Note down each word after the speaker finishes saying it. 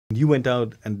you went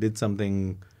out and did something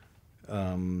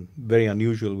very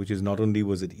unusual, which is not only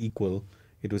was it equal,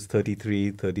 it was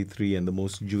 33, and the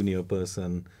most junior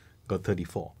person got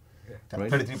 34. Yeah.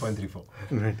 Right? 33.34.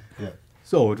 Right. Yeah.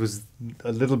 So it was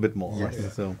a little bit more. Yes.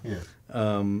 Right? So, Yes.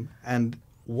 and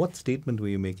what statement were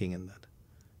you making in that?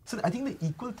 So I think the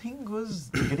equal thing was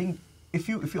getting, if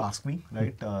you ask me,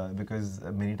 right, because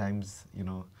many times,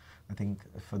 I think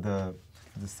for the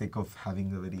sake of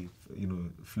having a very,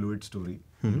 fluid story,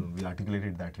 we articulate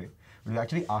it that way. But you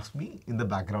actually asked me in the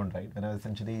background, right, when I was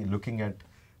essentially looking at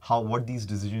what these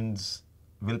decisions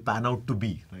will pan out to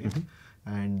be, right?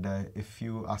 And if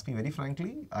you ask me very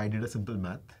frankly, I did a simple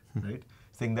math, right,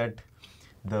 saying that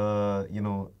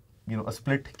a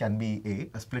split can be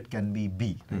a split can be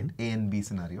B, right? A and B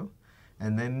scenario.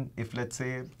 And then if let's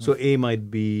say... So A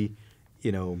might be,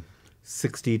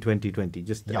 60-20-20,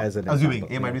 just as an assuming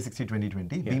example. A might be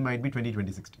 60-20-20, B might be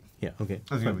 20-20-60. Yeah, okay.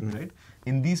 Assuming, right?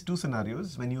 In these two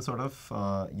scenarios, when you sort of,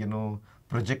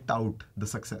 project out the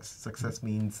success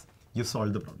means you've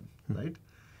solved the problem, right?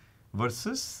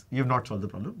 Versus you've not solved the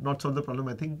problem. Not solved the problem,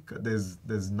 I think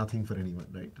there's nothing for anyone,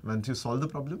 right? Once you solve the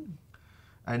problem,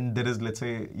 and there is, let's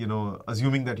say,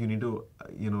 assuming that you need to,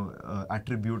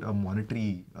 attribute a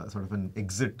monetary sort of an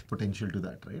exit potential to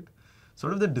that, right?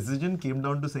 Sort of the decision came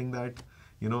down to saying that,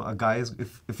 a guy is,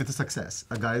 if it's a success,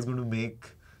 a guy is going to make,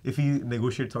 if he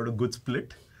negotiates out a good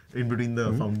split in between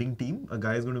the founding team, a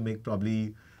guy is going to make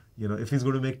probably, if he's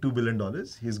going to make $2 billion,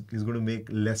 he's going to make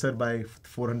lesser by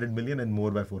 400 million and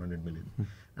more by 400 million.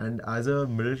 And as a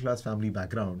middle class family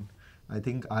background, I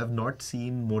think I have not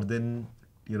seen more than,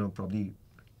 probably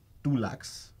 2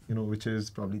 lakhs, which is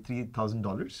probably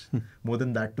 $3,000, more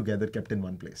than that together kept in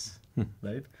one place,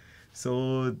 right?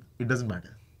 So it doesn't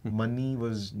matter. Money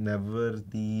was never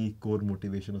the core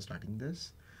motivation of starting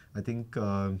this. I think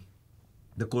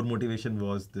the core motivation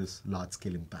was this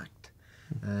large-scale impact.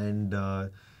 And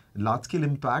large-scale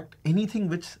impact, anything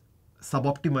which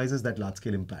sub-optimizes that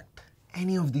large-scale impact,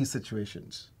 any of these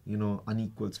situations,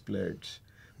 unequal splits,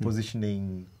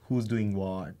 positioning, who's doing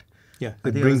what. Yeah,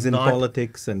 it brings in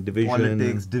politics and division.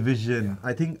 Politics, division. Yeah.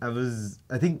 I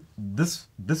think this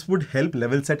would help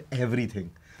level set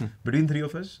everything. Between three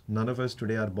of us, none of us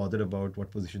today are bothered about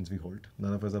what positions we hold.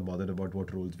 None of us are bothered about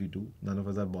what roles we do. None of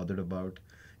us are bothered about,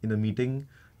 in a meeting,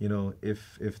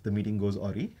 if the meeting goes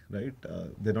awry, right?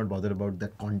 They're not bothered about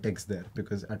that context there,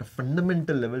 because at a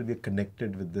fundamental level, we're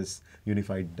connected with this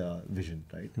unified vision,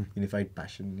 right? Unified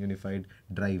passion, unified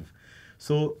drive.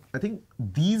 So I think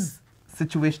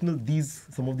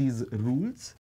some of these rules